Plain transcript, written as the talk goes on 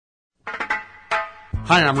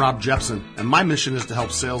Hi, I'm Rob Jepson, and my mission is to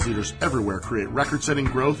help sales leaders everywhere create record-setting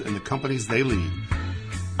growth in the companies they lead.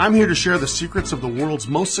 I'm here to share the secrets of the world's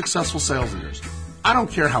most successful sales leaders. I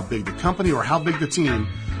don't care how big the company or how big the team,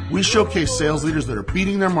 we showcase sales leaders that are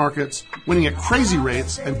beating their markets, winning at crazy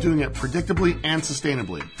rates, and doing it predictably and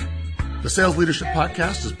sustainably. The Sales Leadership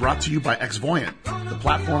Podcast is brought to you by Xvoyant, the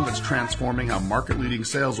platform that's transforming how market-leading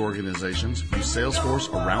sales organizations use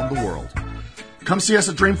Salesforce around the world. Come see us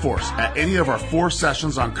at Dreamforce at any of our 4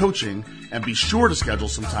 sessions on coaching, and be sure to schedule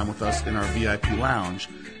some time with us in our VIP lounge,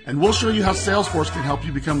 and we'll show you how Salesforce can help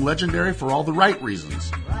you become legendary for all the right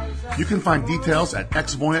reasons. You can find details at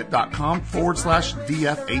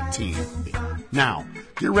xvoyant.com/DF18. Now,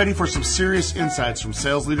 get ready for some serious insights from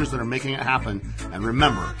sales leaders that are making it happen. And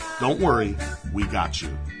remember, don't worry, we got you.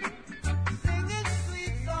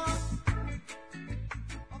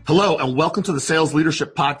 Hello, and welcome to the Sales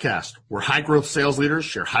Leadership Podcast, where high-growth sales leaders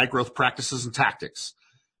share high-growth practices and tactics.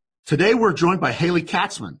 Today, we're joined by Haley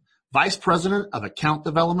Katzman, Vice President of Account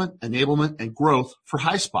Development, Enablement, and Growth for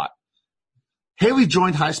HighSpot. Haley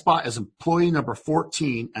joined HighSpot as employee number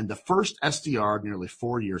 14 and the first SDR nearly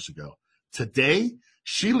 4 years ago. Today,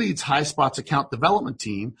 she leads HighSpot's account development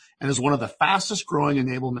team and is one of the fastest growing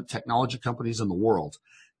enablement technology companies in the world.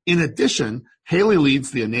 In addition, Haley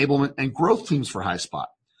leads the enablement and growth teams for HighSpot.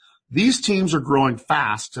 These teams are growing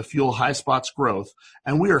fast to fuel HighSpot's growth,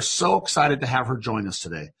 and we are so excited to have her join us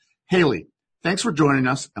today. Haley, thanks for joining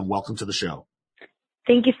us, and welcome to the show.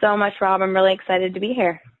 Thank you so much, Rob. I'm really excited to be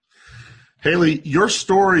here. Haley, your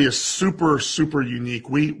story is super, super unique.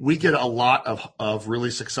 We get a lot of really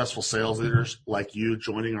successful sales leaders like you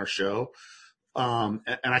joining our show. And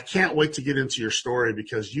I can't wait to get into your story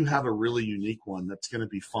because you have a really unique one that's going to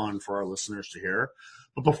be fun for our listeners to hear.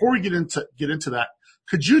 But before we get into that,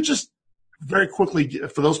 could you just very quickly,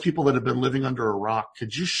 for those people that have been living under a rock,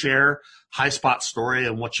 could you share HighSpot's story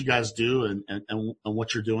and what you guys do and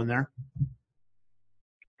what you're doing there?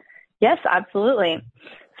 Yes, absolutely.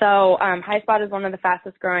 So HighSpot is one of the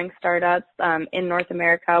fastest growing startups in North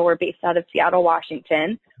America. We're based out of Seattle,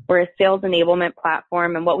 Washington. We're a sales enablement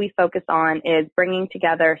platform, and what we focus on is bringing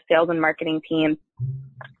together sales and marketing teams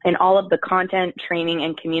and all of the content, training,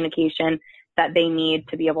 and communication that they need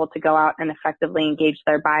to be able to go out and effectively engage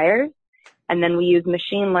their buyers. And then we use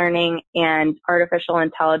machine learning and artificial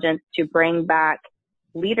intelligence to bring back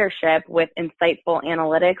leadership with insightful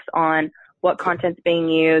analytics on what content's being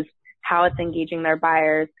used, how it's engaging their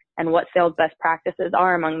buyers, and what sales best practices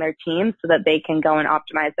are among their teams so that they can go and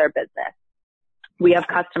optimize their business. We have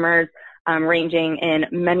customers ranging in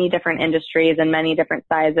many different industries and many different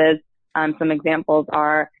sizes. Some examples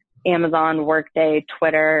are Amazon, Workday,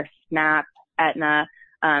 Twitter, Snap, Aetna.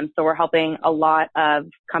 So we're helping a lot of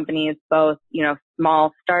companies, both,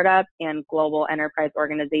 small startup and global enterprise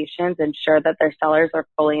organizations, ensure that their sellers are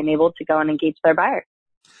fully enabled to go and engage their buyers.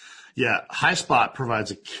 Yeah, HighSpot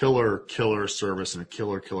provides a killer service and a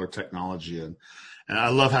killer technology. And I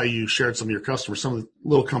love how you shared some of your customers, some of the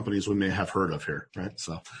little companies we may have heard of here, right?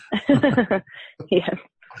 So yes.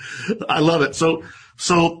 I love it. So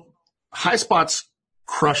HighSpot's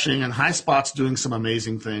crushing, and HighSpot's doing some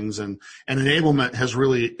amazing things, and enablement has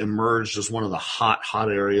really emerged as one of the hot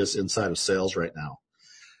areas inside of sales right now.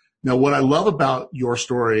 Now, what I love about your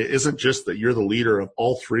story isn't just that you're the leader of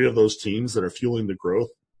all 3 of those teams that are fueling the growth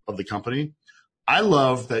of the company. I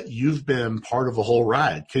love that you've been part of the whole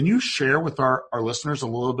ride. Can you share with our listeners a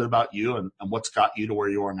little bit about you and what's got you to where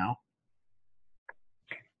you are now?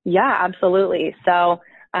 Yeah, absolutely. So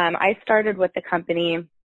I started with the company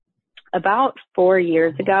about 4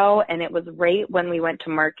 years ago, and it was right when we went to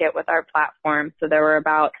market with our platform. So there were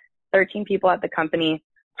about 13 people at the company,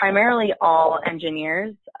 primarily all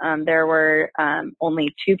engineers. There were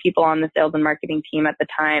only 2 people on the sales and marketing team at the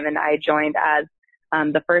time, and I joined as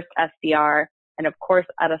the first SDR. And of course,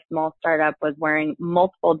 at a small startup, was wearing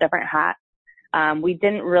multiple different hats. We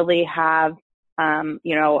didn't really have,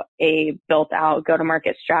 a built out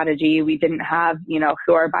go-to-market strategy. We didn't have,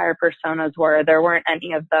 who our buyer personas were. There weren't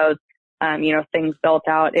any of those, things built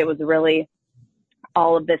out. It was really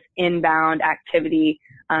all of this inbound activity,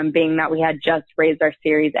 being that we had just raised our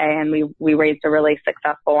Series A, and we raised a really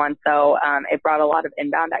successful one. So it brought a lot of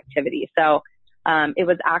inbound activity. So it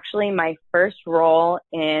was actually my first role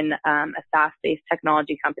in a SaaS-based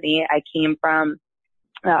technology company. I came from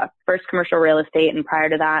first commercial real estate, and prior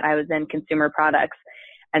to that, I was in consumer products.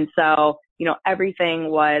 And so,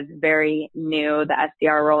 everything was very new, the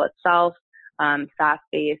SDR role itself,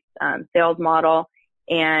 SaaS-based sales model.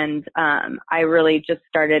 And I really just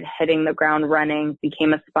started hitting the ground running,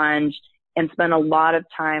 became a sponge, and spent a lot of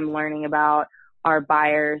time learning about our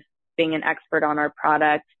buyers, being an expert on our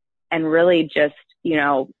product, and really just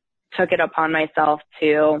took it upon myself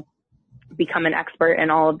to become an expert in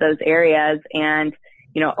all of those areas. And,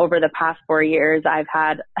 over the past 4 years, I've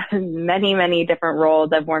had many, many different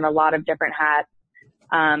roles. I've worn a lot of different hats,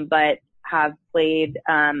 but have played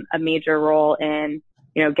a major role in,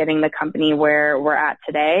 getting the company where we're at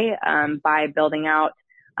today, by building out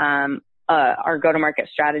our go-to-market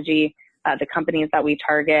strategy, the companies that we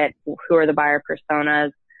target, who are the buyer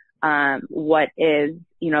personas, what is,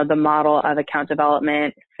 the model of account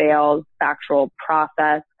development, sales, the actual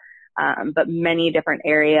process, but many different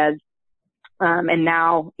areas. And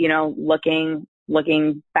now,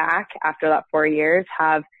 looking back after that 4 years,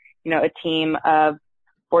 have, a team of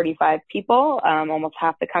 45 people, almost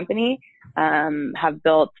half the company, have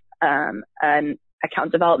built an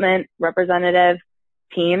account development representative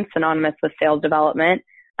team synonymous with sales development.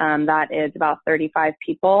 That is about 35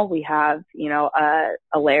 people. We have,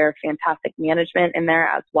 a layer of fantastic management in there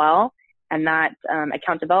as well. And that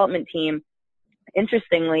account development team,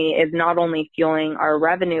 interestingly, is not only fueling our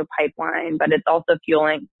revenue pipeline, but it's also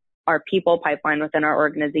fueling our people pipeline within our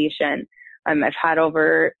organization. I've had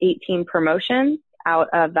over 18 promotions out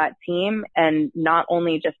of that team, and not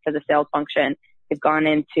only just to the sales function. They've gone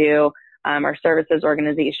into our services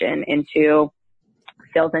organization, into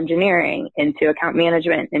sales engineering, into account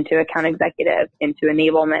management, into account executive, into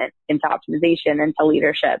enablement, into optimization, into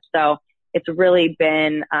leadership. So it's really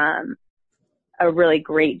been a really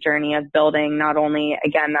great journey of building not only,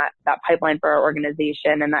 again, that pipeline for our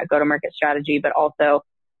organization and that go-to-market strategy, but also,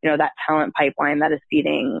 that talent pipeline that is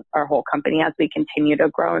feeding our whole company as we continue to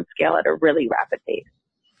grow and scale at a really rapid pace.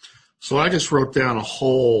 So I just wrote down a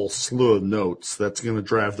whole slew of notes that's going to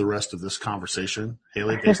drive the rest of this conversation,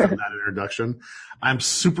 Haley, based on that introduction. I'm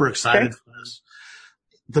super excited for this.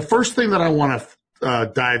 The first thing that I want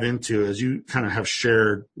to dive into is you kind of have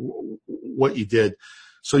shared what you did.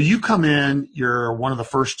 So you come in, you're one of the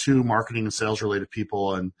first 2 marketing and sales related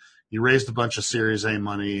people, and you raised a bunch of Series A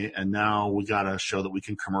money, and now we got to show that we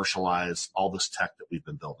can commercialize all this tech that we've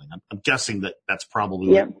been building. I'm guessing that that's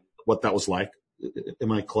probably what that was like.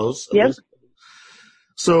 Am I close? Yep.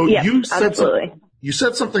 So yes, you said absolutely.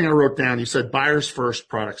 said something I wrote down. You said buyers first,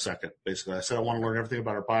 product second. Basically, I said I want to learn everything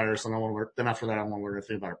about our buyers, and then after that, I want to learn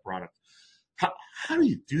everything about our product. How do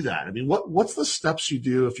you do that? I mean, what's the steps you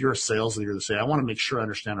do if you're a sales leader to say, I want to make sure I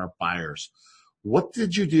understand our buyers? What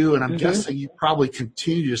did you do? And I'm guessing you probably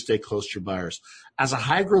continue to stay close to your buyers. As a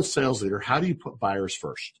high growth sales leader, how do you put buyers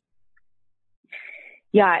first?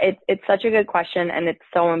 Yeah, it's such a good question, and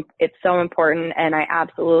it's so important, and I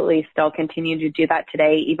absolutely still continue to do that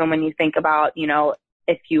today, even when you think about,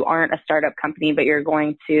 if you aren't a startup company, but you're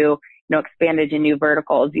going to, expand into new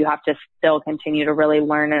verticals, you have to still continue to really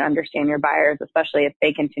learn and understand your buyers, especially if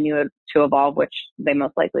they continue to evolve, which they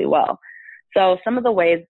most likely will. So some of the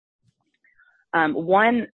ways,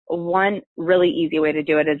 one really easy way to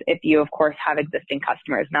do it is if you, of course, have existing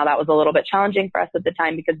customers. Now, that was a little bit challenging for us at the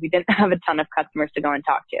time because we didn't have a ton of customers to go and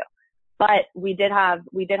talk to, but we did have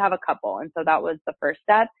a couple. And so that was the first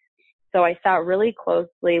step. So I sat really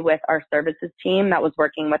closely with our services team that was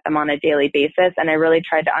working with them on a daily basis. And I really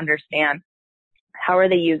tried to understand, how are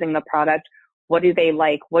they using the product? What do they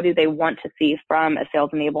like? What do they want to see from a sales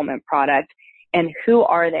enablement product? And who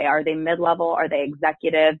are they? Are they mid-level? Are they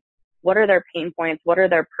executive? What are their pain points? What are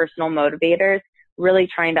their personal motivators? Really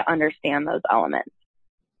trying to understand those elements.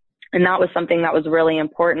 And that was something that was really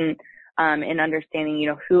important in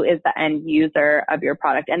understanding, who is the end user of your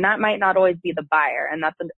product. And that might not always be the buyer. And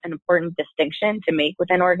that's an important distinction to make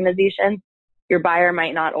within organizations. Your buyer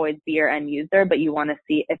might not always be your end user, but you want to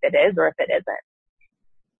see if it is or if it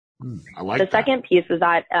isn't. I like the that. second piece is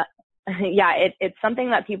that, it's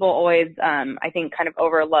something that people always, I think, kind of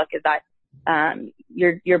overlook is that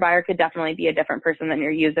your buyer could definitely be a different person than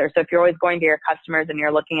your user. So if you're always going to your customers and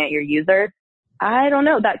you're looking at your users, I don't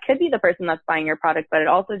know, that could be the person that's buying your product, but it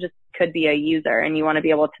also just could be a user, and you want to be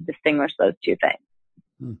able to distinguish those two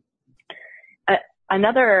things.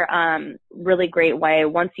 Another really great way,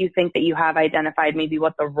 once you think that you have identified maybe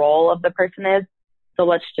what the role of the person is, so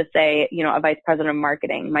let's just say, a vice president of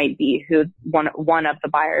marketing might be who one of the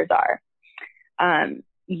buyers are.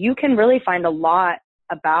 You can really find a lot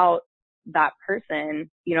about that person,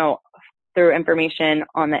 through information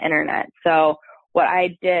on the internet. So what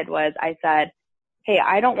I did was I said, hey,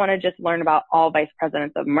 I don't want to just learn about all vice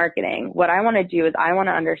presidents of marketing. What I want to do is I want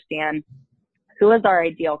to understand who is our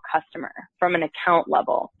ideal customer from an account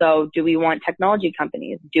level. So do we want technology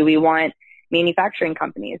companies? Do we want manufacturing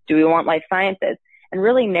companies? Do we want life sciences? And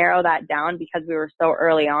really narrow that down because we were so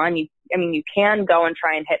early on. You can go and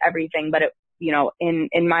try and hit everything, but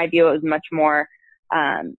in my view, it was much more,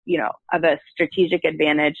 of a strategic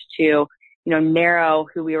advantage to narrow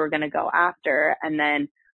who we were going to go after and then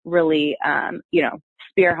really,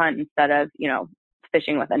 spear hunt instead of,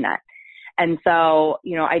 fishing with a net. And so,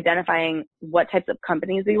 identifying what types of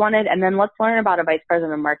companies we wanted, and then let's learn about a vice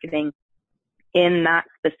president of marketing in that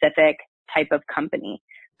specific type of company.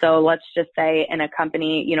 So let's just say in a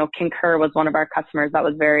company, Concur was one of our customers that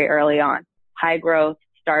was very early on, high growth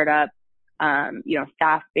startup,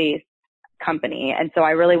 staff-based company. And so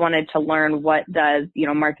I really wanted to learn what does,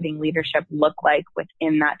 marketing leadership look like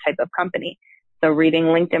within that type of company. So reading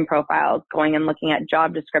LinkedIn profiles, going and looking at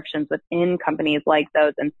job descriptions within companies like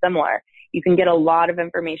those and similar. You can get a lot of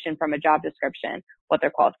information from a job description, what their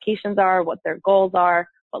qualifications are, what their goals are,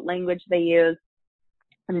 what language they use,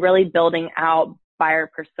 and really building out buyer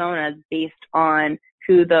personas based on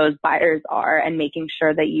who those buyers are and making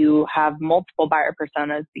sure that you have multiple buyer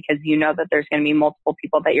personas because you know that there's going to be multiple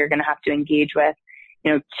people that you're going to have to engage with,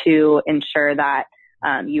 to ensure that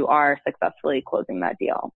you are successfully closing that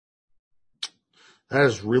deal. That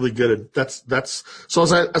is really good. That's so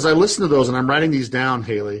as I listen to those and I'm writing these down,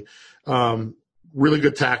 Haley, really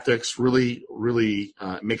good tactics, really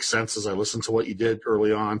makes sense as I listen to what you did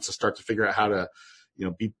early on to start to figure out how to,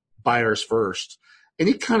 be buyers first.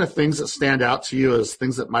 Any kind of things that stand out to you as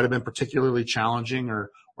things that might have been particularly challenging or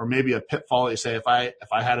maybe a pitfall that you say, if I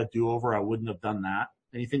had a do-over, I wouldn't have done that?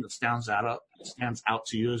 Anything that stands out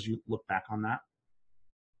to you as you look back on that?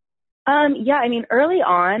 Early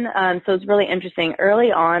on, so it's really interesting.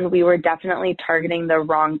 Early on, we were definitely targeting the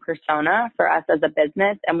wrong persona for us as a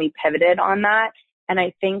business, and we pivoted on that. And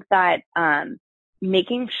I think that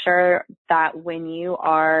making sure that when you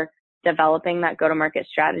are developing that go-to-market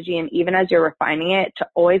strategy, and even as you're refining it, to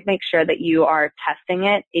always make sure that you are testing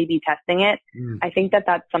it, A/B testing it. I think that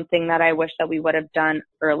that's something that I wish that we would have done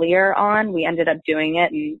earlier on. We ended up doing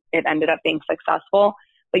it, and it ended up being successful.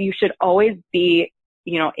 But you should always be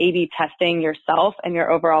A/B testing yourself and your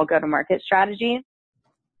overall go-to-market strategy.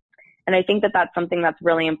 And I think that that's something that's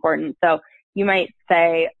really important. So you might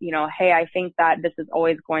say, hey, I think that this is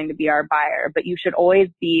always going to be our buyer, but you should always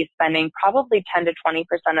be spending probably 10 to 20%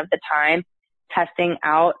 of the time testing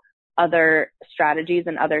out other strategies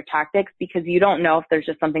and other tactics because you don't know if there's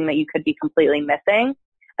just something that you could be completely missing,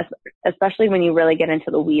 especially when you really get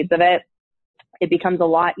into the weeds of it. It becomes a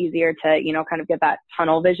lot easier to, kind of get that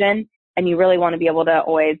tunnel vision. And you really want to be able to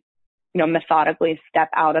always, methodically step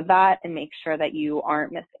out of that and make sure that you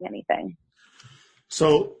aren't missing anything.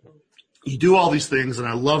 So you do all these things, and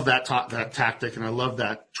I love that tactic, and I love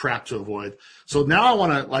that trap to avoid. So now I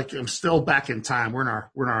want to, I'm still back in time. We're in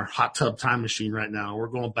our hot tub time machine right now. We're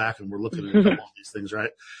going back and we're looking at all these things,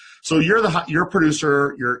 right? So you're a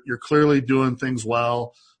producer. You're clearly doing things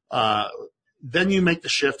well. Then you make the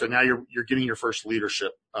shift, and now you're getting your first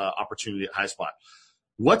leadership opportunity at HighSpot.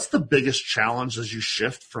 What's the biggest challenge as you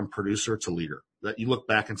shift from producer to leader that you look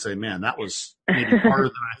back and say, man, that was maybe harder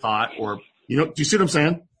than I thought? Or, do you see what I'm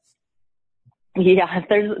saying? Yeah,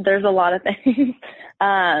 there's a lot of things.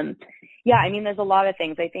 There's a lot of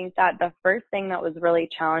things. I think that the first thing that was really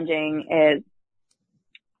challenging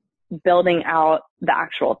is building out the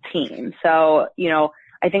actual team. So,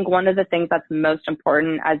 I think one of the things that's most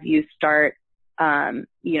important as you start, as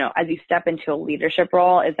you step into a leadership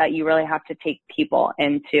role is that you really have to take people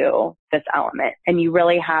into this element, and you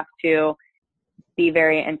really have to be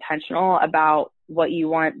very intentional about what you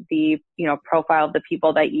want the, profile of the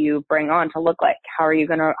people that you bring on to look like. How are you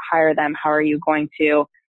going to hire them? How are you going to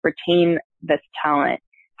retain this talent?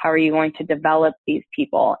 How are you going to develop these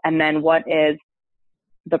people? And then what is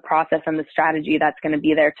the process and the strategy that's going to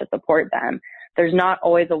be there to support them? There's not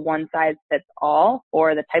always a one size fits all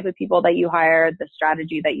for the type of people that you hire, the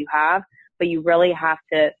strategy that you have, but you really have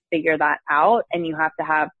to figure that out, and you have to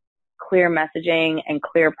have clear messaging and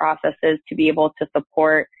clear processes to be able to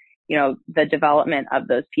support the development of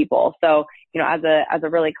those people. So, as a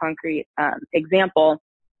really concrete example,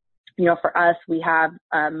 for us, we have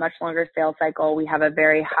a much longer sales cycle. We have a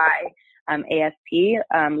very high ASP,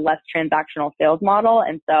 less transactional sales model.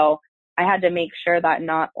 And so I had to make sure that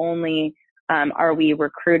not only are we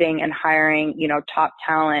recruiting and hiring, top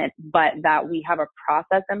talent, but that we have a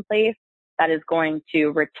process in place that is going to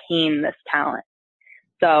retain this talent.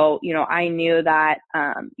 So, I knew that,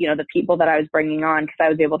 the people that I was bringing on, because I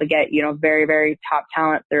was able to get, very, very top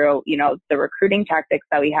talent through, the recruiting tactics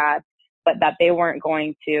that we had, but that they weren't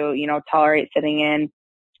going to, tolerate sitting in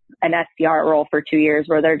an SDR role for 2 years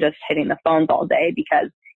where they're just hitting the phones all day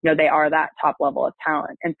because, they are that top level of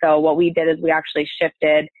talent. And so what we did is we actually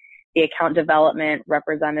shifted the account development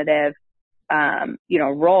representative,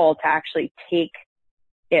 role to actually take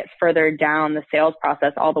it further down the sales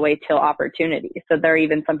process all the way till opportunity. So they're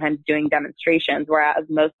even sometimes doing demonstrations, whereas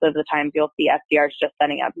most of the times you'll see SDRs just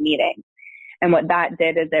setting up meetings. And what that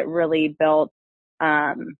did is it really built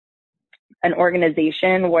an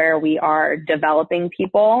organization where we are developing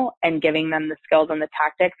people and giving them the skills and the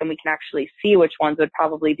tactics, and we can actually see which ones would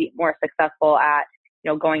probably be more successful at,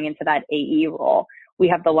 going into that AE role. We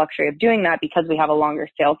have the luxury of doing that because we have a longer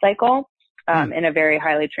sales cycle. In a very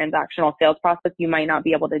highly transactional sales process, you might not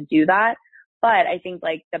be able to do that. But I think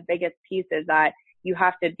like the biggest piece is that you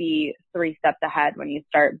have to be 3 steps ahead when you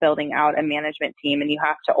start building out a management team, and you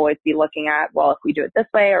have to always be looking at, well, if we do it this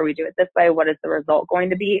way or we do it this way, what is the result going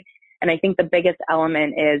to be? And I think the biggest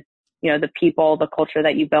element is, the people, the culture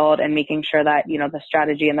that you build, and making sure that, the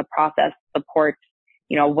strategy and the process supports,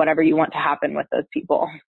 whatever you want to happen with those people.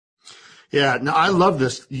 Yeah, no, I love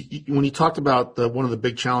this. When you talked about one of the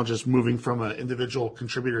big challenges moving from an individual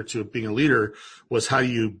contributor to being a leader was how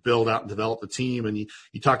you build out and develop the team. And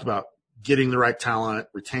you talked about getting the right talent,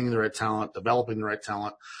 retaining the right talent, developing the right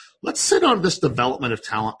talent. Let's sit on this development of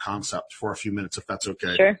talent concept for a few minutes, if that's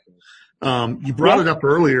okay. Sure. You brought it up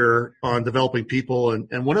earlier on developing people.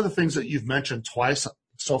 And one of the things that you've mentioned twice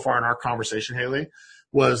so far in our conversation, Haley,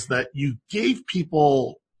 was that you gave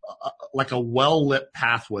people like a well-lit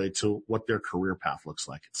pathway to what their career path looks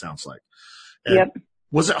like, it sounds like. And yep.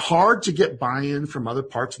 Was it hard to get buy-in from other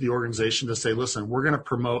parts of the organization to say, listen, we're going to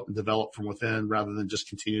promote and develop from within rather than just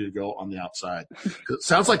continue to go on the outside? 'Cause it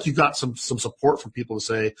sounds like you got some support from people to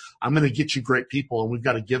say, I'm going to get you great people, and we've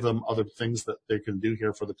got to give them other things that they can do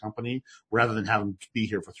here for the company rather than have them be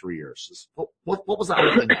here for 3 years. What was that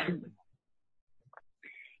whole thing?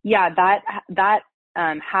 Yeah, that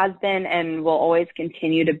has been and will always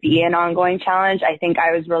continue to be an ongoing challenge. I think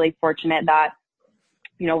I was really fortunate that,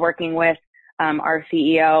 working with our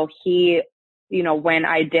CEO, he, when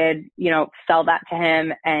I did, sell that to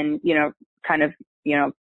him and, kind of,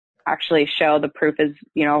 actually show the proof is,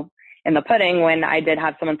 in the pudding, when I did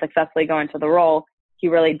have someone successfully go into the role, he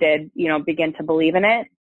really did, begin to believe in it.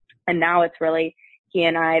 And now it's really he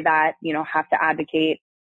and I that, have to advocate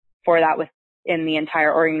for that within the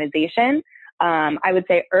entire organization. I would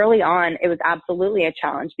say early on, it was absolutely a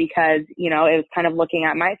challenge because, it was kind of looking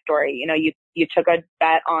at my story. You took a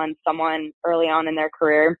bet on someone early on in their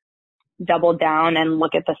career, doubled down and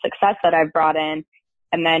look at the success that I've brought in.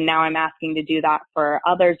 And then now I'm asking to do that for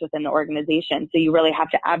others within the organization. So you really have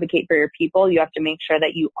to advocate for your people. You have to make sure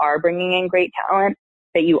that you are bringing in great talent,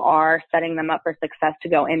 that you are setting them up for success to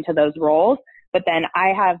go into those roles. But then I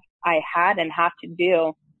had and have to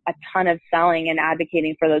do a ton of selling and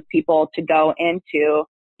advocating for those people to go into,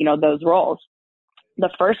 those roles. The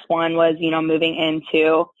first one was, moving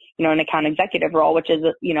into, an account executive role, which is,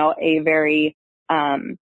 a very,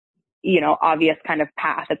 obvious kind of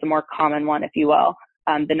path. It's a more common one, if you will.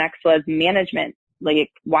 The next was management.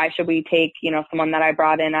 Like, why should we take, someone that I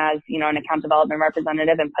brought in as, an account development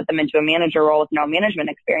representative and put them into a manager role with no management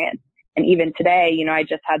experience? And even today, I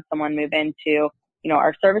just had someone move into,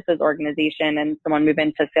 our services organization and someone move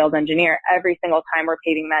into sales engineer. Every single time we're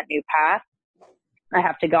paving that new path, I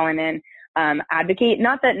have to go in and advocate.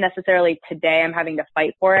 Not that necessarily today I'm having to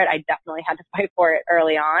fight for it. I definitely had to fight for it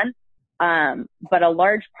early on. But a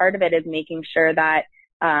large part of it is making sure that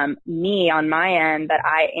me on my end, that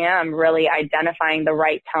I am really identifying the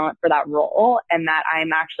right talent for that role and that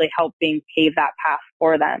I'm actually helping pave that path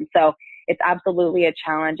for them. So it's absolutely a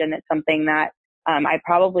challenge, and it's something that I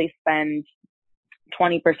probably spend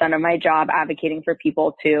 20% of my job advocating for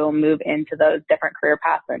people to move into those different career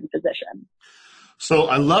paths and positions. So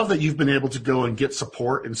I love that you've been able to go and get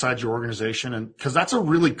support inside your organization, and because that's a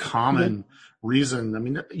really common reason. I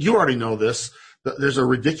mean, you already know this. There's a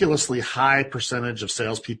ridiculously high percentage of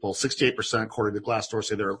salespeople, 68% according to Glassdoor,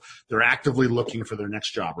 say they're actively looking for their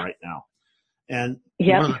next job right now. And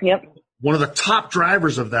one of the top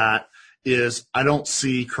drivers of that is I don't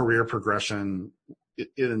see career progression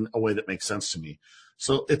in a way that makes sense to me.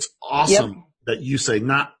 So it's awesome that you say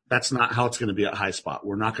that's not how it's going to be at HighSpot.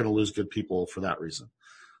 We're not going to lose good people for that reason.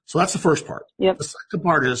 So that's the first part. Yep. The second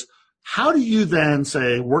part is, how do you then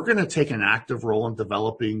say, we're going to take an active role in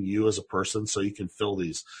developing you as a person so you can fill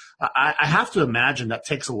these? I have to imagine that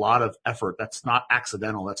takes a lot of effort. That's not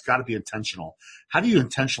accidental. That's got to be intentional. How do you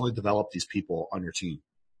intentionally develop these people on your team?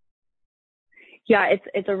 Yeah,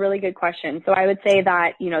 it's a really good question. So I would say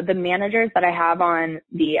that, the managers that I have on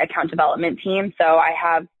the account development team, so I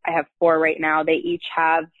have 4 right now. They each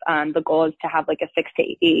have, the goal is to have like a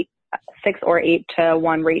 6 or 8 to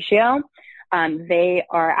 1 ratio. They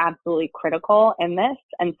are absolutely critical in this.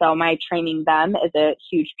 And so my training them is a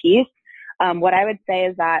huge piece. What I would say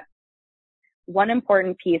is that one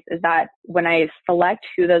important piece is that when I select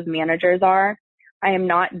who those managers are, I am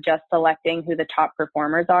not just selecting who the top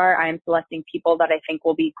performers are. I am selecting people that I think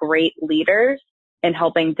will be great leaders in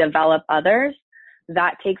helping develop others.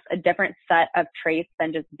 That takes a different set of traits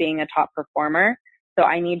than just being a top performer. So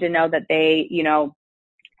I need to know that they,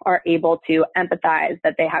 are able to empathize,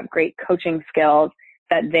 that they have great coaching skills,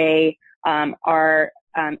 that they are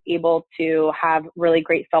able to have really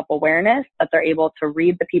great self-awareness, that they're able to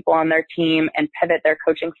read the people on their team and pivot their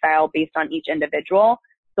coaching style based on each individual.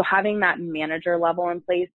 So having that manager level in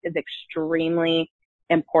place is extremely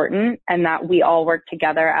important, and that we all work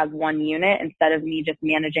together as one unit instead of me just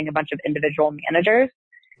managing a bunch of individual managers.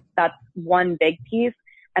 That's one big piece.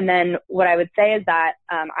 And then what I would say is that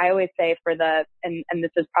I always say and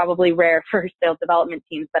this is probably rare for sales development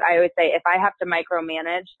teams, but I always say if I have to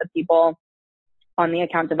micromanage the people on the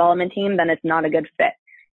account development team, then it's not a good fit.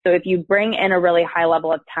 So if you bring in a really high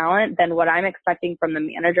level of talent, then what I'm expecting from the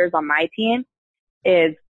managers on my team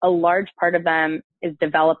is a large part of them is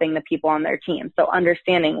developing the people on their team. So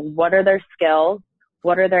understanding what are their skills,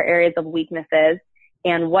 what are their areas of weaknesses,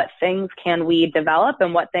 and what things can we develop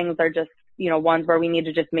and what things are just ones where we need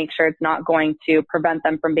to just make sure it's not going to prevent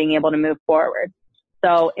them from being able to move forward.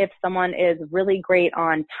 So if someone is really great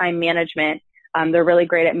on time management, they're really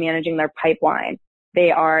great at managing their pipeline. They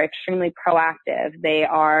are extremely proactive. They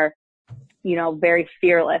are, very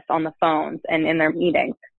fearless on the phones and in their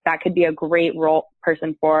meetings. That could be a great role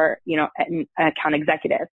person for, an account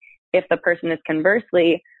executive. If the person is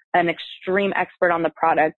conversely an extreme expert on the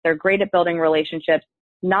product, they're great at building relationships,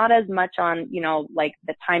 not as much on, like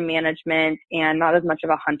the time management and not as much of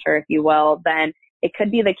a hunter, if you will, then it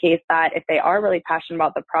could be the case that if they are really passionate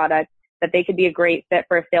about the product, that they could be a great fit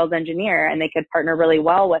for a sales engineer and they could partner really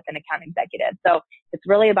well with an account executive. So it's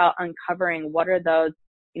really about uncovering what are those,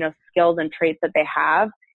 skills and traits that they have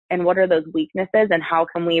and what are those weaknesses and how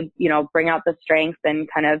can we, bring out the strengths and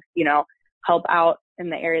kind of, help out in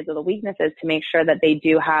the areas of the weaknesses to make sure that they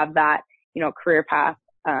do have that, career path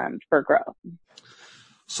for growth.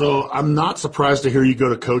 So I'm not surprised to hear you go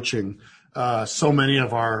to coaching. So many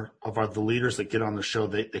of the leaders that get on the show,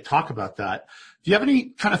 they talk about that. Do you have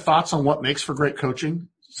any kind of thoughts on what makes for great coaching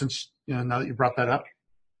since, now that you brought that up?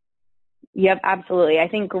 Yep, absolutely. I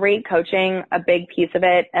think great coaching, a big piece of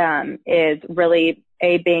it, is really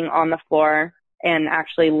being on the floor and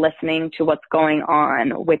actually listening to what's going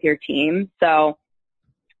on with your team. So,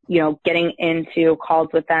 getting into calls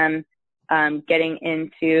with them, getting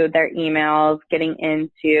into their emails, getting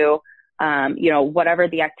into, whatever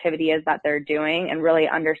the activity is that they're doing and really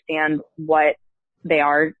understand what they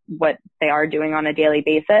are doing on a daily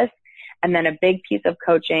basis. And then a big piece of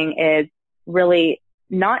coaching is really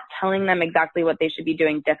not telling them exactly what they should be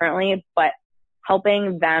doing differently, but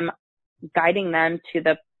helping them, guiding them to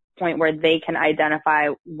the point where they can identify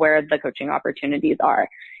where the coaching opportunities are.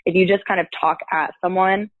 If you just kind of talk at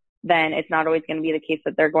someone, then it's not always going to be the case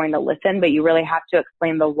that they're going to listen, but you really have to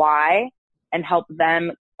explain the why and help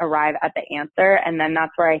them arrive at the answer. And then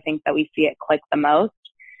that's where I think that we see it click the most.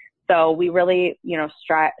 So we really,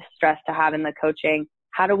 stress to have in the coaching,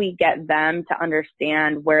 how do we get them to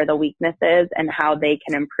understand where the weakness is and how they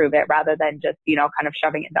can improve it rather than just, kind of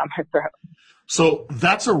shoving it down their throat. So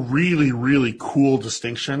that's a really, really cool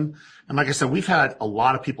distinction. And like I said, we've had a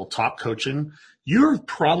lot of people talk coaching. You're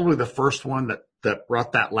probably the first one that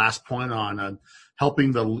brought that last point on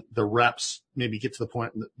helping the reps maybe get to the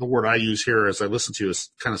point. The word I use here as I listen to is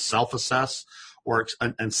kind of self-assess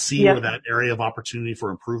and see where that area of opportunity for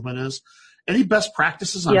improvement is. Any best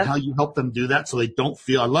practices on how you help them do that so they don't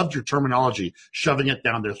feel, I loved your terminology, shoving it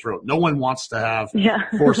down their throat. No one wants to have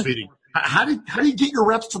force feeding. How do you get your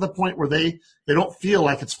reps to the point where they don't feel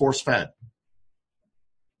like it's force fed?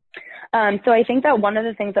 So I think that one of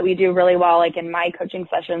the things that we do really well, like in my coaching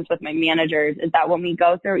sessions with my managers, is that when we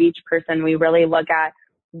go through each person, we really look at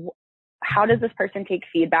how does this person take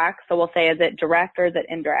feedback? So we'll say, is it direct or is it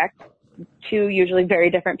indirect? Two usually very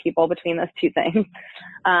different people between those two things.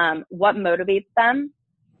 What motivates them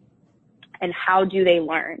and how do they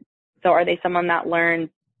learn? So are they someone that learns,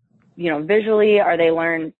 visually?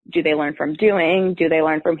 Do they learn from doing? Do they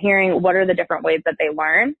learn from hearing? What are the different ways that they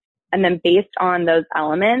learn? And then based on those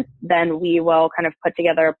elements, then we will kind of put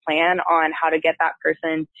together a plan on how to get that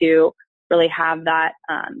person to really have that,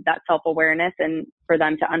 that self-awareness and for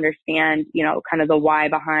them to understand, kind of the why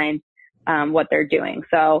behind, what they're doing.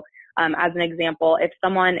 So, as an example, if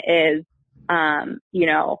someone is,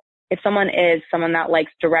 if someone is someone that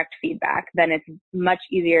likes direct feedback, then it's much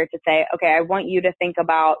easier to say, okay, I want you to think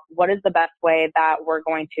about what is the best way that we're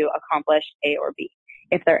going to accomplish A or B.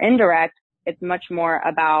 If they're indirect, it's much more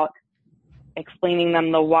about explaining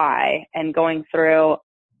them the why and going through,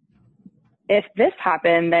 if this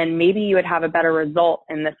happened, then maybe you would have a better result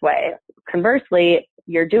in this way. Conversely,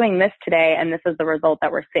 you're doing this today and this is the result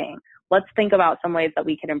that we're seeing. Let's think about some ways that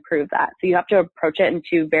we could improve that. So you have to approach it in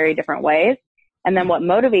two very different ways. And then what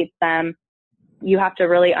motivates them, you have to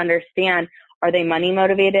really understand, are they money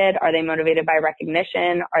motivated? Are they motivated by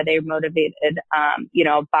recognition? Are they motivated,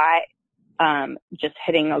 by just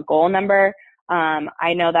hitting a goal number?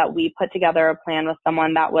 I know that we put together a plan with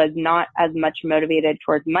someone that was not as much motivated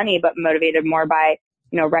towards money, but motivated more by,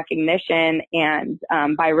 recognition and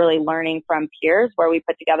by really learning from peers, where we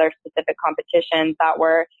put together specific competitions that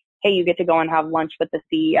were, hey, you get to go and have lunch with the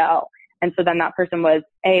CEO. And so then that person was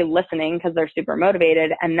listening because they're super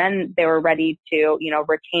motivated. And then they were ready to,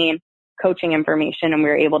 retain coaching information. And we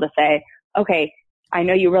were able to say, okay, I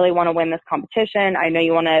know you really want to win this competition. I know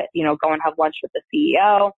you want to, go and have lunch with the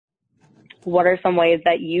CEO. What are some ways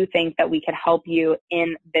that you think that we could help you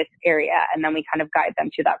in this area? And then we kind of guide them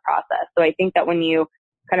to that process. So I think that when you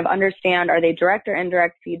kind of understand, are they direct or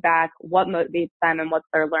indirect feedback, what motivates them and what's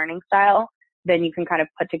their learning style, then you can kind of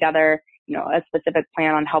put together, a specific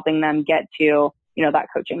plan on helping them get to, that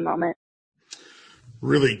coaching moment.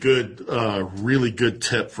 Really good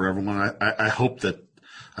tip for everyone. I hope that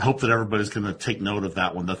everybody's going to take note of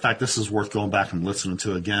that one. The fact this is worth going back and listening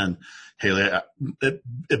to again, Haley,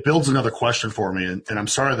 it builds another question for me. And I'm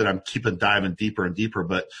sorry that I'm keeping diving deeper and deeper,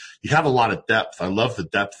 but you have a lot of depth. I love the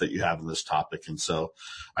depth that you have in this topic. And so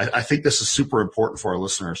I think this is super important for our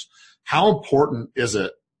listeners. How important is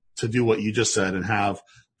it to do what you just said and have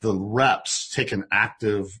the reps take an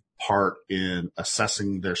active part in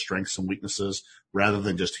assessing their strengths and weaknesses rather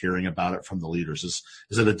than just hearing about it from the leaders?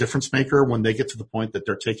 Is it a difference maker when they get to the point that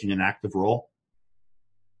they're taking an active role?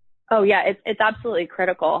 Oh yeah, it's absolutely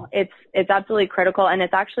critical. It's absolutely critical. And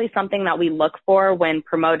it's actually something that we look for when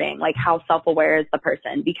promoting, like how self-aware is the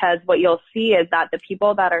person, because what you'll see is that the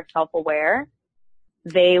people that are self-aware,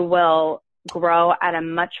 they will grow at a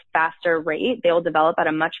much faster rate. They will develop at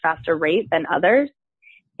a much faster rate than others.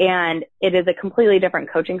 And it is a completely different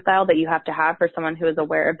coaching style that you have to have for someone who is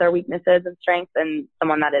aware of their weaknesses and strengths and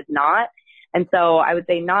someone that is not. And so I would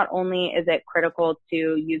say not only is it critical to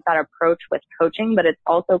use that approach with coaching, but it's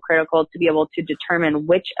also critical to be able to determine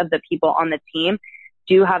which of the people on the team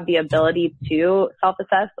do have the ability to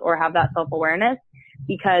self-assess or have that self-awareness,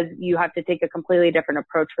 because you have to take a completely different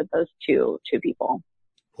approach with those two people.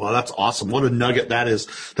 Well, that's awesome. What a nugget that is.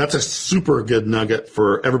 That's a super good nugget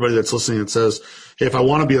for everybody that's listening that says, hey, if I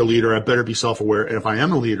want to be a leader, I better be self-aware. And if I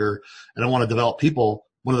am a leader and I want to develop people,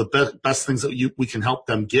 one of the best things that we can help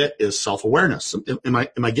them get is self-awareness. Am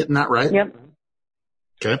I getting that right? Yep.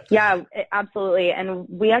 Okay. Yeah, absolutely. And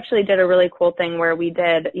we actually did a really cool thing where we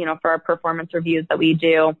did, for our performance reviews that we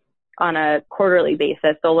do on a quarterly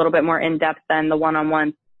basis, so a little bit more in-depth than the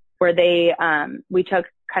one-on-one, where we took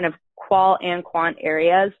kind of qual and quant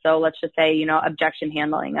areas. So let's just say, objection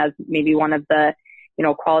handling as maybe one of the,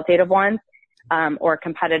 qualitative ones, or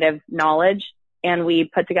competitive knowledge. And we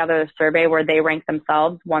put together a survey where they rank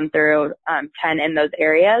themselves 1 through 10 in those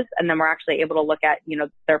areas. And then we're actually able to look at,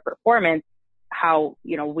 their performance, how,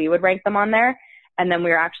 we would rank them on there. And then we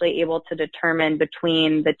were actually able to determine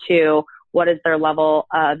between the two, what is their level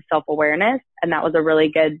of self-awareness. And that was a really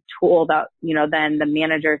good tool that, then the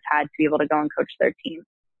managers had to be able to go and coach their team.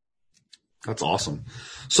 That's awesome.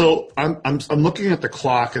 So I'm looking at the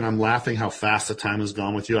clock and I'm laughing how fast the time has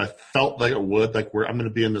gone with you. I felt like it would, I'm going to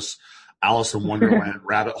be in this Alice in Wonderland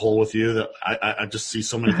rabbit hole with you that I just see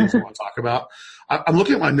so many things I want to talk about. I'm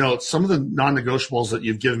looking at my notes. Some of the non-negotiables that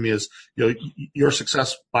you've given me is, your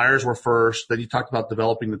success buyers were first. Then you talked about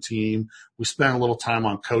developing the team. We spent a little time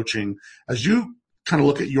on coaching. As you kind of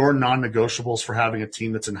look at your non-negotiables for having a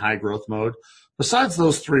team that's in high growth mode, besides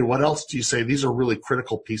those three, what else do you say these are really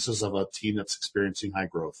critical pieces of a team that's experiencing high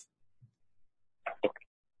growth?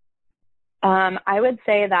 I would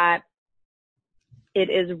say that it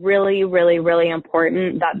is really, really, really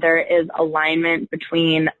important that there is alignment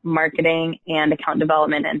between marketing and account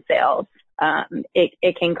development and sales.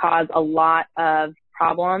 It can cause a lot of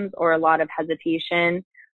problems or a lot of hesitation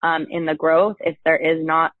in the growth if there is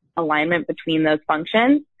not alignment between those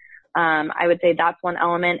functions. I would say that's one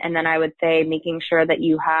element. And then I would say making sure that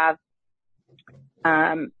you have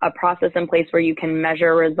a process in place where you can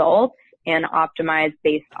measure results and optimize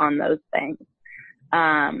based on those things.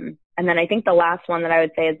 And then I think the last one that I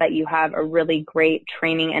would say is that you have a really great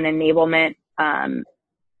training and enablement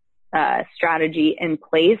strategy in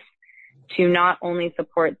place to not only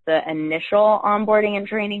support the initial onboarding and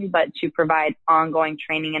training, but to provide ongoing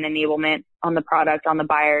training and enablement on the product, on the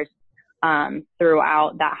buyers,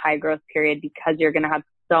 throughout that high growth period, because you're going to have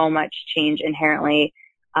so much change inherently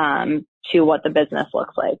to what the business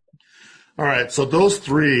looks like. All right. So those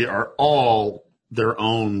three are all their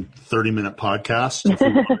own 30-minute podcasts, if we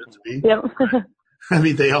want it to be. Yep. Right? I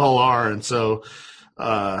mean, they all are. And so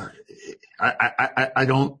I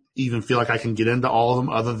don't even feel like I can get into all of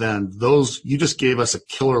them other than those. You just gave us a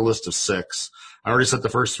killer list of 6. I already said the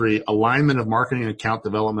first 3: alignment of marketing and account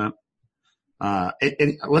development.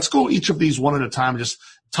 And let's go each of these one at a time, just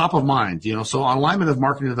top of mind, so on alignment of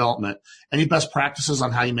marketing development, any best practices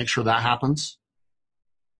on how you make sure that happens?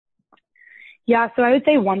 Yeah. So I would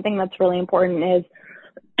say one thing that's really important is,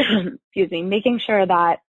 making sure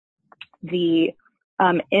that the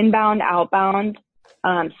inbound, outbound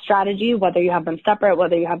strategy, whether you have them separate,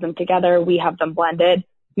 whether you have them together, we have them blended,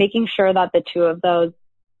 making sure that the two of those,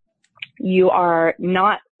 you are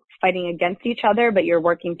not fighting against each other, but you're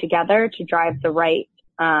working together to drive the right,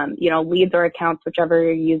 leads or accounts, whichever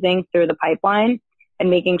you're using, through the pipeline,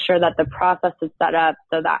 and making sure that the process is set up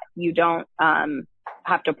so that you don't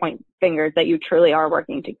have to point fingers, that you truly are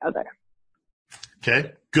working together.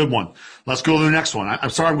 Okay, good one. Let's go to the next one.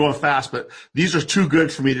 I'm sorry I'm going fast, but these are too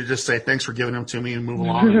good for me to just say thanks for giving them to me and move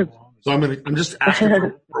along. So I'm just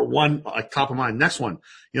asking for one, top of mind. Next one,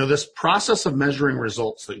 this process of measuring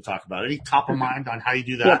results that you talk about. Any top of mind on how you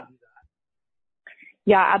do that? Yep.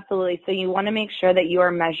 Yeah, absolutely. So you want to make sure that you are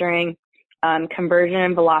measuring conversion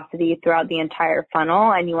and velocity throughout the entire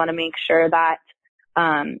funnel, and you want to make sure that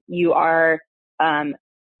you are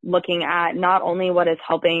looking at not only what is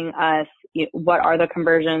helping us, what are the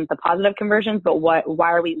conversions, the positive conversions, but why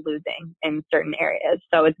are we losing in certain areas?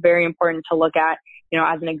 So it's very important to look at,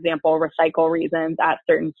 as an example, recycle reasons at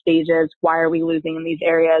certain stages. Why are we losing in these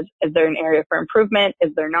areas? Is there an area for improvement?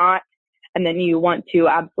 Is there not? And then you want to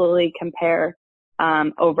absolutely compare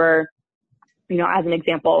over, as an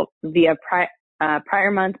example, via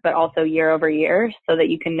prior month, but also year over year, so that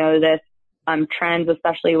you can notice trends,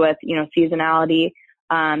 especially with, seasonality,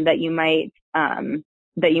 that you might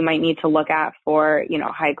need to look at for,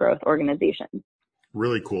 high growth organizations.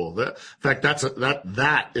 Really cool. In fact,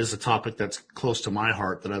 that is a topic that's close to my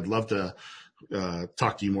heart that I'd love to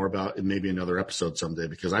talk to you more about in maybe another episode someday,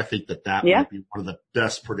 because I think that might be one of the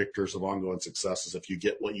best predictors of ongoing success is if you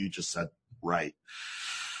get what you just said right.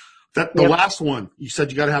 The last one, you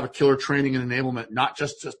said you got to have a killer training and enablement, not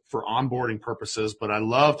just for onboarding purposes, but I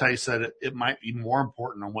loved how you said it might be more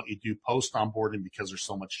important on what you do post onboarding because there's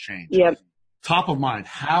so much change. Yep. Top of mind,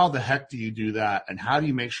 how the heck do you do that? And how do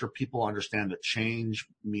you make sure people understand that change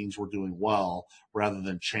means we're doing well rather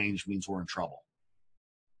than change means we're in trouble?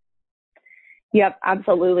 Yep,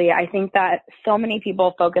 absolutely. I think that so many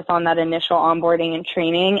people focus on that initial onboarding and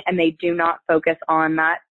training, and they do not focus on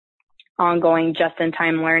that ongoing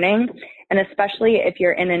just-in-time learning. And especially if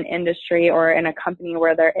you're in an industry or in a company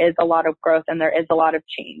where there is a lot of growth and there is a lot of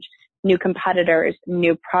change, new competitors,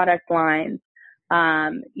 new product lines,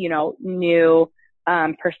 new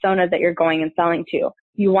personas that you're going and selling to.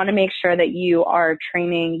 You want to make sure that you are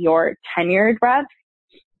training your tenured reps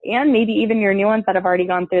and maybe even your new ones that have already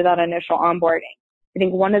gone through that initial onboarding. I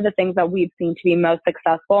think one of the things that we've seen to be most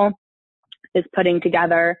successful is putting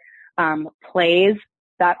together plays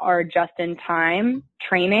that are just-in-time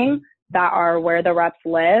training, that are where the reps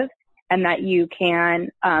live, and that you can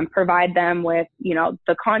provide them with,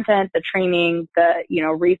 the content, the training, the,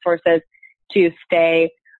 resources to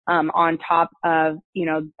stay on top of,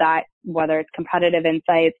 that, whether it's competitive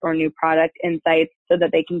insights or new product insights, so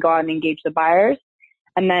that they can go out and engage the buyers.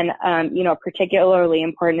 And then, particularly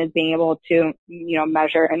important is being able to,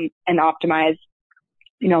 measure and optimize,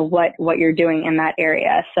 what you're doing in that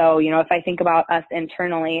area. So, if I think about us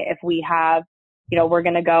internally, if we have, we're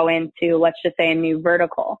going to go into, let's just say, a new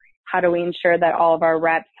vertical, how do we ensure that all of our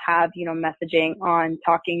reps have, messaging on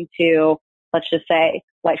talking to, let's just say,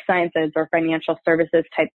 life sciences or financial services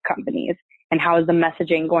type companies? And how is the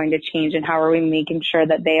messaging going to change? And how are we making sure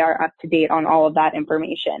that they are up to date on all of that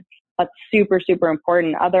information? That's super, super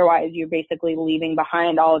important. Otherwise, you're basically leaving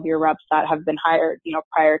behind all of your reps that have been hired,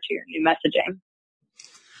 prior to your new messaging.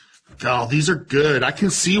 Oh, these are good. I can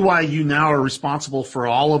see why you now are responsible for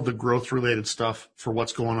all of the growth related stuff for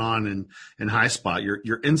what's going on in HighSpot.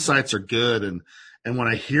 Your insights are good. And when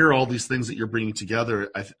I hear all these things that you're bringing together,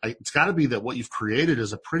 it's got to be that what you've created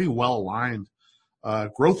is a pretty well aligned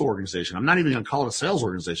growth organization. I'm not even going to call it a sales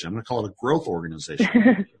organization. I'm going to call it a growth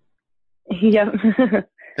organization. Yep.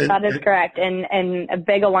 That is correct. And a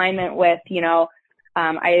big alignment with,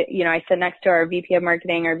 I sit next to our VP of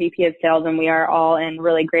marketing, our VP of sales, and we are all in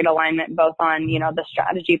really great alignment, both on, the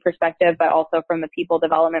strategy perspective, but also from the people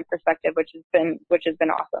development perspective, which has been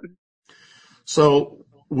awesome. So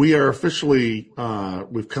we are officially,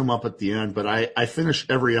 we've come up at the end, but I finish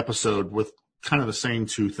every episode with kind of the same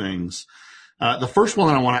two things. The first one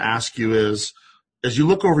that I want to ask you is, as you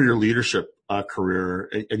look over your leadership career,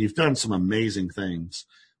 and you've done some amazing things,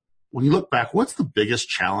 when you look back, what's the biggest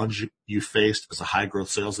challenge you faced as a high growth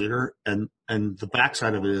sales leader? And the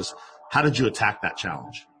backside of it is, how did you attack that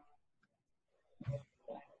challenge?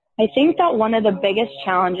 I think that one of the biggest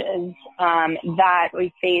challenges that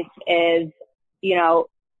we face is,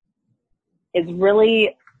 is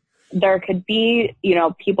really, there could be,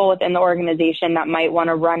 people within the organization that might want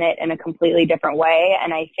to run it in a completely different way.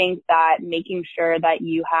 And I think that making sure that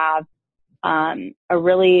you have a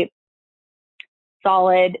really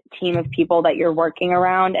solid team of people that you're working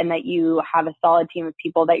around, and that you have a solid team of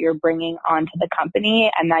people that you're bringing onto the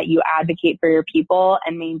company, and that you advocate for your people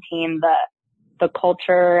and maintain the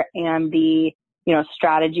culture and the,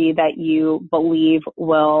 strategy that you believe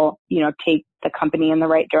will, take the company in the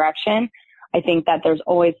right direction. I think that there's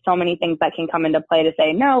always so many things that can come into play to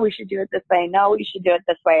say, no, we should do it this way. No, we should do it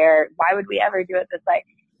this way. Or why would we ever do it this way?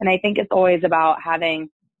 And I think it's always about having,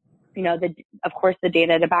 of course, the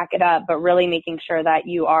data to back it up, but really making sure that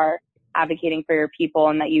you are advocating for your people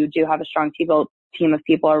and that you do have a strong team of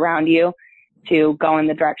people around you to go in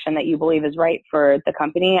the direction that you believe is right for the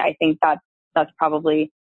company. I think that's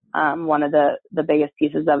probably one of the biggest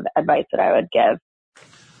pieces of advice that I would give.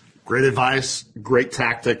 Great advice, great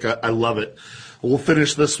tactic. I love it. We'll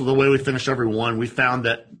finish this with the way we finish every one. We found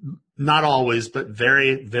that not always, but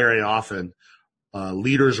very, very often,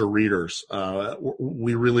 leaders are readers.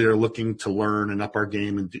 We really are looking to learn and up our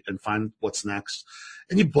game and find what's next.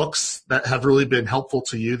 Any books that have really been helpful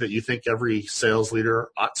to you that you think every sales leader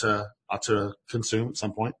ought to consume at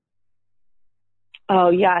some point? Oh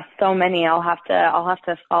yeah, so many. I'll have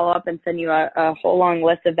to follow up and send you a whole long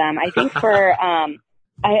list of them. I think for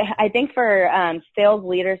I think for sales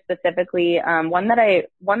leaders specifically, one that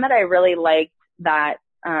I really liked that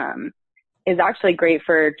is actually great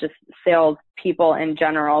for just sales people in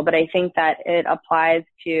general, but I think that it applies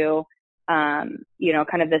to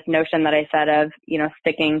kind of this notion that I said of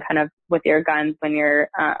sticking kind of with your guns when you're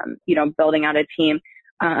building out a team.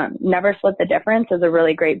 Never Split the Difference is a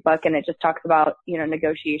really great book, and it just talks about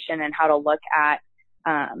negotiation and how to look at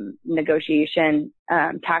negotiation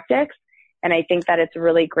tactics. And I think that it's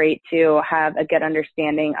really great to have a good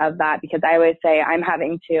understanding of that, because I always say I'm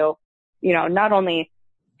having to, not only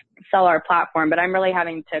sell our platform, but I'm really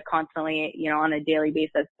having to constantly, on a daily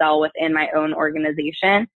basis, sell within my own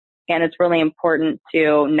organization. And it's really important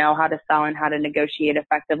to know how to sell and how to negotiate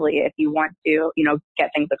effectively if you want to, get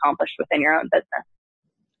things accomplished within your own business.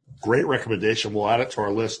 Great recommendation. We'll add it to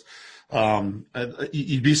our list.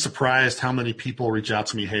 You'd be surprised how many people reach out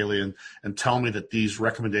to me, Haley, and tell me that these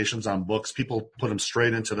recommendations on books, people put them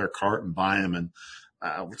straight into their cart and buy them. And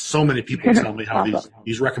so many people tell me how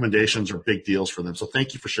these recommendations are big deals for them. So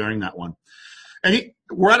thank you for sharing that one. And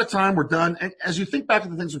we're out of time. We're done. And as you think back to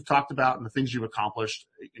the things we've talked about and the things you've accomplished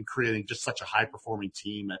in creating just such a high-performing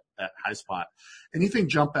team at HighSpot, anything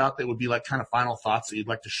jump out that would be like kind of final thoughts that you'd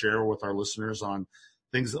like to share with our listeners on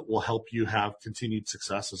things that will help you have continued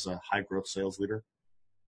success as a high-growth sales leader?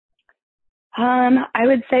 I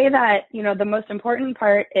would say that, the most important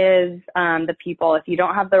part is the people. If you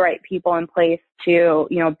don't have the right people in place to,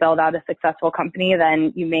 build out a successful company,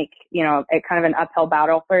 then you make, it kind of an uphill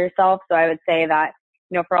battle for yourself. So I would say that,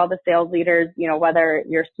 for all the sales leaders, whether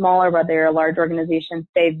you're small or whether you're a large organization,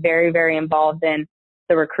 stay very, very involved in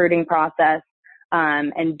the recruiting process.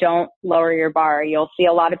 And don't lower your bar. You'll see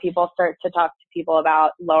a lot of people start to talk to people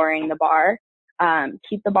about lowering the bar.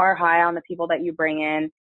 Keep the bar high on the people that you bring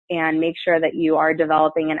in, and make sure that you are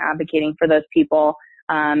developing and advocating for those people.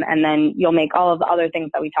 And then you'll make all of the other things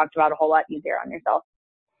that we talked about a whole lot easier on yourself.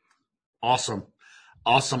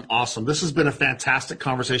 Awesome. This has been a fantastic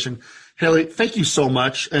conversation. Haley, thank you so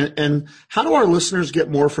much. And how do our listeners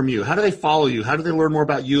get more from you? How do they follow you? How do they learn more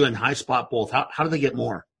about you and HighSpot both? How do they get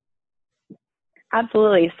more?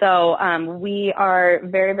 Absolutely. So we are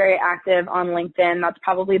very, very active on LinkedIn. That's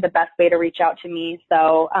probably the best way to reach out to me.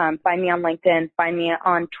 So find me on LinkedIn, find me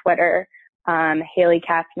on Twitter, Haley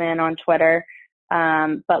Katzman on Twitter.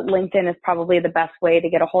 But LinkedIn is probably the best way to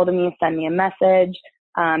get a hold of me. Send me a message.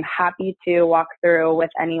 Happy to walk through with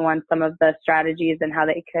anyone some of the strategies and how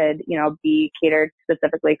they could, be catered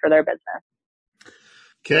specifically for their business.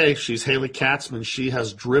 Okay. She's Haley Katzman. She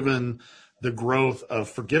has driven the growth of,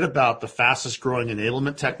 forget about the fastest growing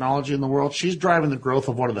enablement technology in the world. She's driving the growth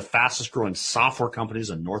of one of the fastest growing software companies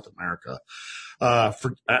in North America.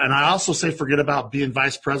 And I also say, forget about being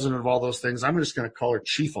vice president of all those things. I'm just going to call her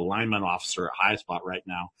chief alignment officer at HighSpot right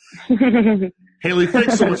now. Haley,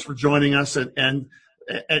 thanks so much for joining us. And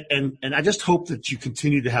And I just hope that you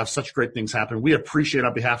continue to have such great things happen. We appreciate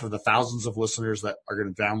on behalf of the thousands of listeners that are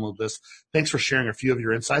going to download this. Thanks for sharing a few of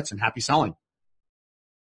your insights, and happy selling.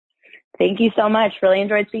 Thank you so much. Really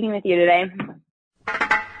enjoyed speaking with you today.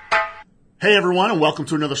 Hey everyone, and welcome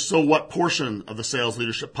to another So What portion of the Sales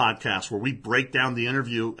Leadership Podcast, where we break down the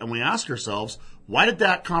interview and we ask ourselves, why did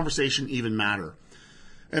that conversation even matter?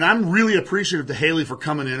 And I'm really appreciative to Haley for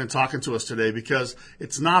coming in and talking to us today, because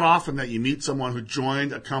it's not often that you meet someone who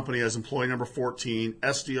joined a company as employee number 14,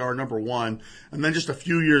 SDR number 1, and then just a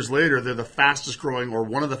few years later, they're the fastest growing or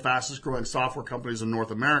one of the fastest growing software companies in North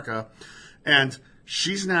America. And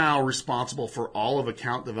she's now responsible for all of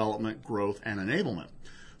account development, growth, and enablement.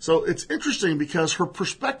 So it's interesting because her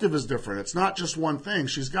perspective is different. It's not just one thing.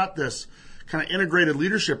 She's got this kind of integrated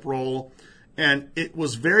leadership role, and it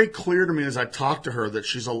was very clear to me as I talked to her that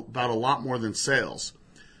she's about a lot more than sales.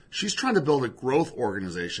 She's trying to build a growth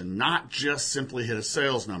organization, not just simply hit a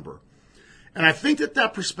sales number. And I think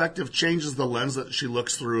that perspective changes the lens that she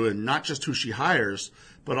looks through, and not just who she hires,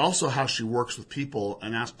 but also how she works with people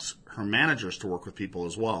and asks her managers to work with people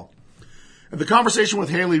as well. The conversation with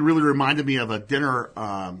Haley really reminded me of a dinner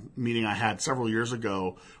meeting I had several years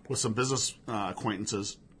ago with some business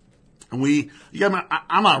acquaintances. And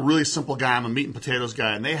I'm a really simple guy. I'm a meat and potatoes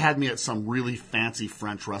guy. And they had me at some really fancy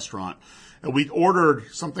French restaurant. And we'd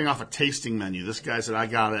ordered something off a tasting menu. This guy said, I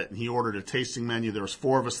got it. And he ordered a tasting menu. There was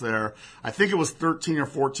 4 of us there. I think it was 13 or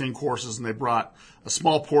 14 courses. And they brought a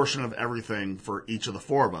small portion of everything for each of the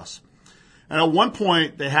 4 of us. And at one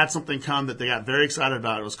point, they had something come that they got very excited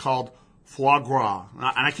about. It was called foie gras. And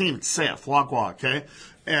I can't even say it, foie gras, okay?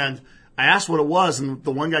 And I asked what it was, and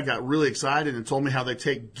the one guy got really excited and told me how they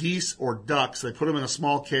take geese or ducks, they put them in a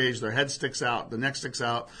small cage, their head sticks out, the neck sticks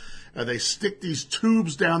out, they stick these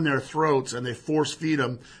tubes down their throats, and they force feed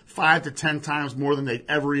them 5 to 10 times more than they'd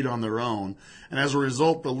ever eat on their own. And as a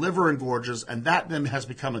result, the liver engorges, and that then has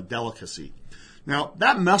become a delicacy. Now,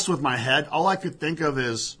 that messed with my head. All I could think of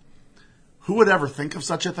is, who would ever think of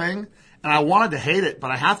such a thing? And I wanted to hate it,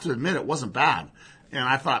 but I have to admit it wasn't bad. And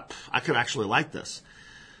I thought, I could actually like this.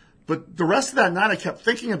 But the rest of that night, I kept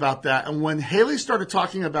thinking about that. And when Haley started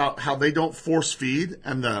talking about how they don't force feed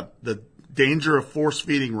and the danger of force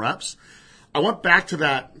feeding reps, I went back to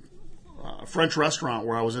that French restaurant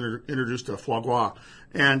where I was introduced to foie gras.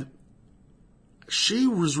 And she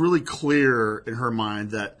was really clear in her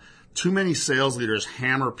mind that too many sales leaders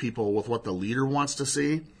hammer people with what the leader wants to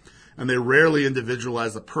see, and they rarely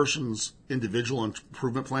individualize the person's individual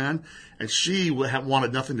improvement plan, and she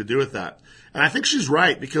wanted nothing to do with that. And I think she's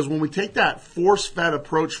right, because when we take that force-fed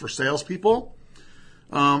approach for salespeople,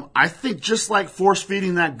 I think just like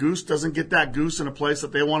force-feeding that goose doesn't get that goose in a place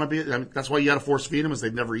that they want to be. I mean, that's why you got to force-feed them, is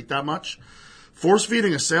they'd never eat that much.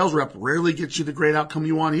 Force-feeding a sales rep rarely gets you the great outcome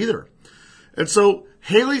you want either. And so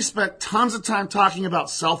Haley spent tons of time talking about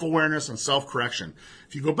self-awareness and self-correction.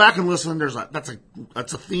 If you go back and listen, that's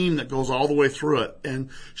a theme that goes all the way through it. And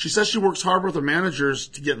she says she works hard with her managers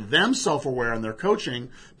to get them self-aware in their coaching,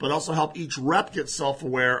 but also help each rep get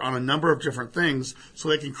self-aware on a number of different things so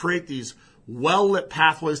they can create these well-lit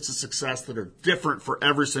pathways to success that are different for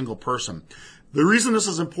every single person. The reason this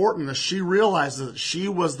is important is she realizes that she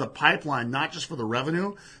was the pipeline, not just for the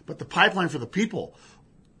revenue, but the pipeline for the people.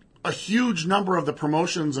 A huge number of the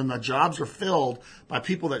promotions and the jobs are filled by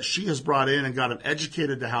people that she has brought in and got them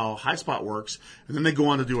educated to how HighSpot works, and then they go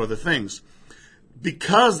on to do other things.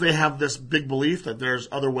 Because they have this big belief that there's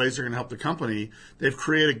other ways they're going to help the company, they've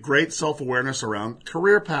created great self-awareness around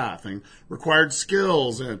career path and required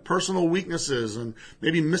skills and personal weaknesses and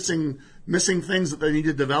maybe missing things that they need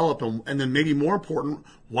to develop, and then maybe more important,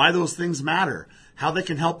 why those things matter, how they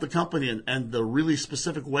can help the company, and the really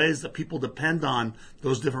specific ways that people depend on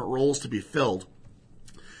those different roles to be filled.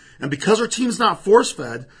 And because our team's not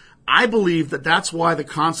force-fed, I believe that that's why the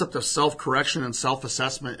concept of self-correction and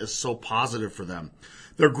self-assessment is so positive for them.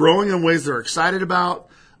 They're growing in ways they're excited about.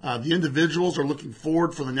 The individuals are looking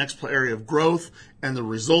forward for the next area of growth, and the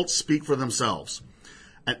results speak for themselves.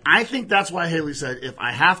 And I think that's why Haley said, if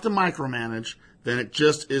I have to micromanage, then it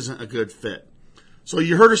just isn't a good fit. So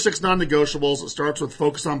you heard her 6 non-negotiables. It starts with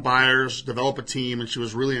focus on buyers, develop a team, and she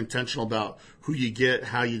was really intentional about who you get,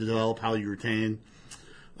 how you develop, how you retain.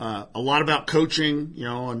 A lot about coaching,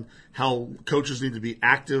 and how coaches need to be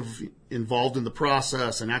active, involved in the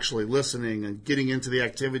process, and actually listening and getting into the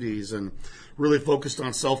activities, and really focused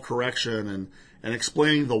on self-correction and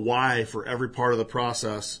explaining the why for every part of the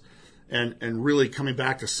process, and really coming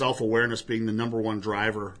back to self-awareness being the number one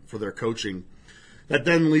driver for their coaching. That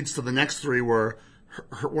then leads to the next 3, where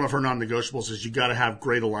one of her non-negotiables is you got to have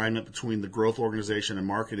great alignment between the growth organization and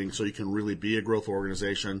marketing so you can really be a growth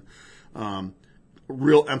organization.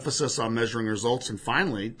 real emphasis on measuring results. And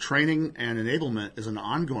finally, training and enablement is an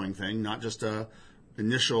ongoing thing, not just a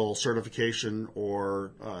initial certification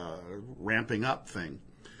or ramping up thing.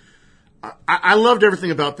 I loved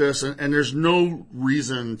everything about this, and there's no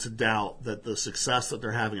reason to doubt that the success that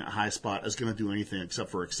they're having at HighSpot is going to do anything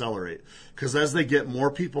except for accelerate. Because as they get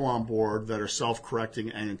more people on board that are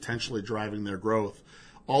self-correcting and intentionally driving their growth,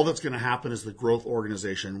 all that's going to happen is the growth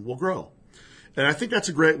organization will grow. And I think that's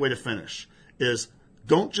a great way to finish, is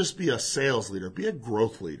don't just be a sales leader, be a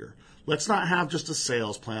growth leader. Let's not have just a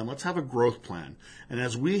sales plan. Let's have a growth plan. And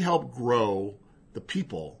as we help grow the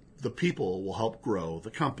people will help grow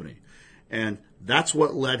the company. And that's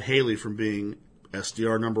what led Haley from being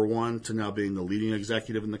SDR number 1 to now being the leading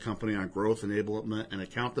executive in the company on growth, enablement, and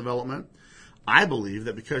account development. I believe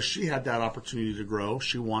that because she had that opportunity to grow,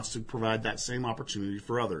 she wants to provide that same opportunity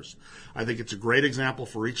for others. I think it's a great example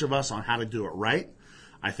for each of us on how to do it right.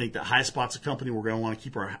 I think that HighSpot's a company we're going to want to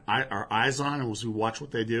keep our eyes on as we watch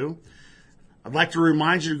what they do. I'd like to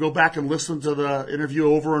remind you to go back and listen to the interview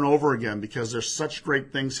over and over again because there's such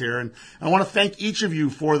great things here. And I want to thank each of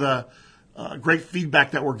you for the great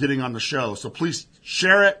feedback that we're getting on the show. So please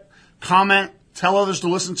share it, comment, tell others to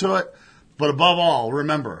listen to it. But above all,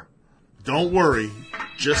 remember, don't worry,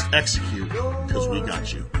 just execute because we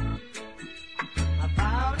got you.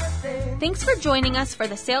 Thanks for joining us for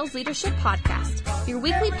the Sales Leadership Podcast, your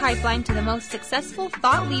weekly pipeline to the most successful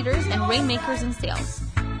thought leaders and rainmakers in sales.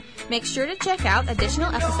 Make sure to check out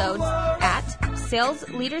additional episodes at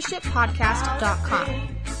salesleadershippodcast.com.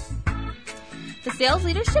 The Sales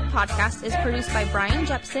Leadership Podcast is produced by Brian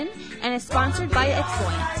Jepson and is sponsored by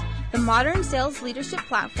Xvoyant, the modern sales leadership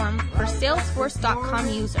platform for Salesforce.com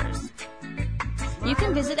users. You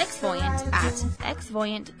can visit Xvoyant at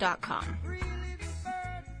xvoyant.com.